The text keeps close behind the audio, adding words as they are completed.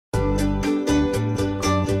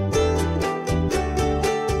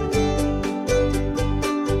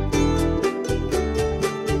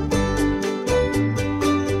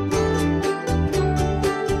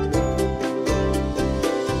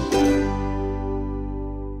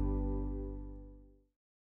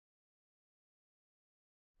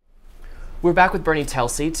We're back with Bernie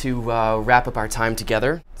Telsey to wrap up our time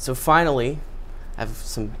together. So finally, I have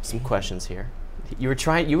some questions here. You were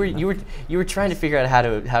trying to figure out how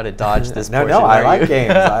to dodge this. No, portion, I like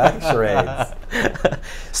games. I like charades.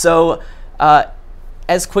 So,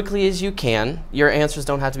 as quickly as you can. Your answers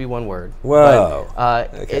don't have to be one word. Whoa.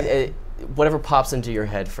 But, Okay. whatever pops into your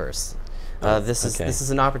head first. This is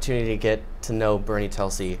an opportunity to get to know Bernie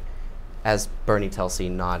Telsey as Bernie Telsey,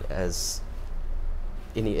 not as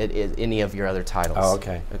any of your other titles. Oh,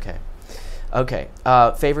 okay. Okay.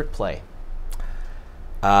 Favorite play?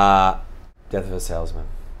 Death of a Salesman.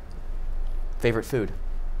 Favorite food?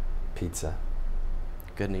 Pizza.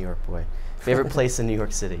 Good New York boy. Favorite place in New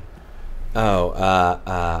York City?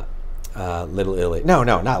 Oh, Little Italy. No,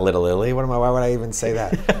 not Little Italy. Why would I even say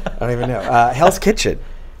that? I don't even know. Hell's Kitchen.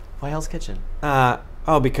 Why Hell's Kitchen?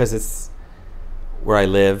 Because it's where I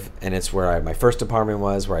live, and it's where my first apartment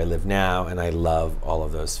was, where I live now, and I love all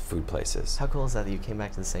of those food places. How cool is that you came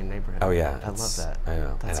back to the same neighborhood? Oh yeah, I love that. I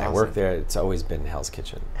know. That's and awesome. I work there. It's always been Hell's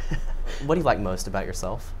Kitchen. What do you like most about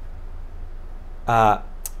yourself? That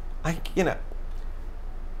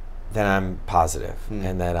I'm positive,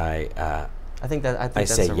 and that I think I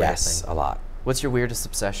that's say a rare yes thing. a lot. What's your weirdest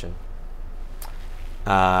obsession?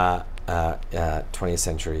 20th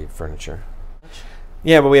century furniture.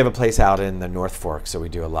 Yeah, but we have a place out in the North Fork, so we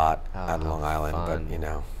do a lot out in Long Island.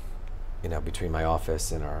 Fun. But between my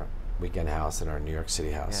office and our weekend house and our New York City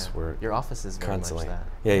house, we're your office is very constantly. much that.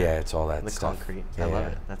 Yeah, it's all that the stuff. concrete. Yeah, I love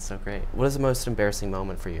it. That's so great. What is the most embarrassing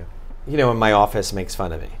moment for you? When my office makes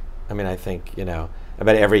fun of me. I mean, I think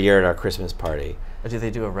about every year at our Christmas party. Or do they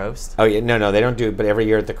do a roast? Oh yeah, no, they don't do it. But every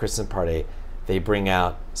year at the Christmas party, they bring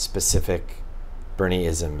out specific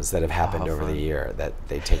Bernie-isms that have happened over the year that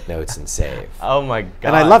they take notes and save. Oh my god!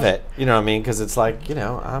 And I love it. You know what I mean? Because it's like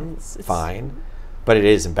I'm fine, but it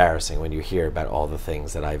is embarrassing when you hear about all the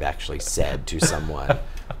things that I've actually said to someone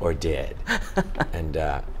or did, and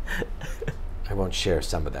I won't share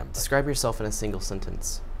some of them. Describe yourself in a single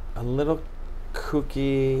sentence. A little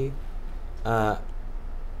kooky. A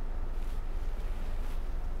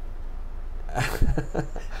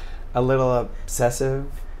little obsessive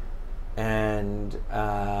and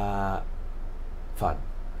fun.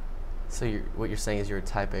 So what you're saying is you're a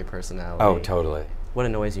type A personality. Oh, totally. What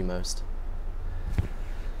annoys you most?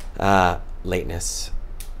 Lateness.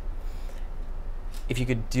 If you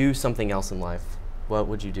could do something else in life, what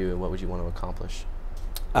would you do and what would you want to accomplish?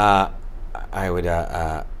 I would,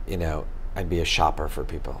 I'd be a shopper for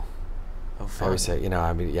people. Oh, fun. I always say,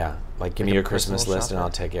 like give me your Christmas list and I'll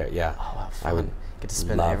take it. Yeah. Oh, wow, fun. I would get to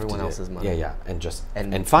spend everyone else's money. Yeah, and just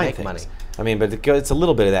and find make things. money. I mean, but it's a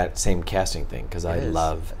little bit of that same casting thing because I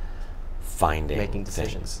love making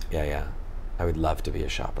decisions. Things. Yeah. I would love to be a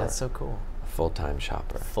shopper. That's so cool. A full-time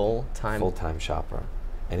shopper. Full-time shopper.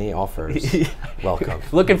 Any offers? Welcome.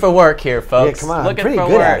 Looking for work here, folks. Yeah, come on. Looking I'm pretty for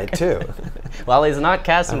good work. at it too. Well, he's not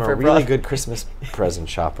casting I'm for a really good Christmas present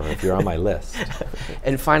shopper if you're on my list.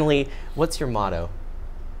 And finally, what's your motto?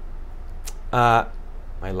 My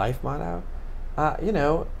life motto?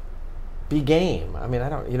 Be game. I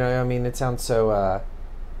mean, it sounds so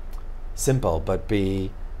simple, but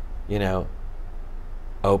be,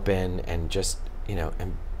 open and just,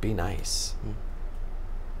 and be nice.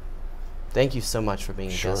 Thank you so much for being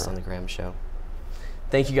a guest on The Graham Show.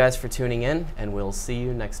 Thank you guys for tuning in, and we'll see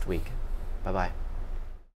you next week. Bye-bye.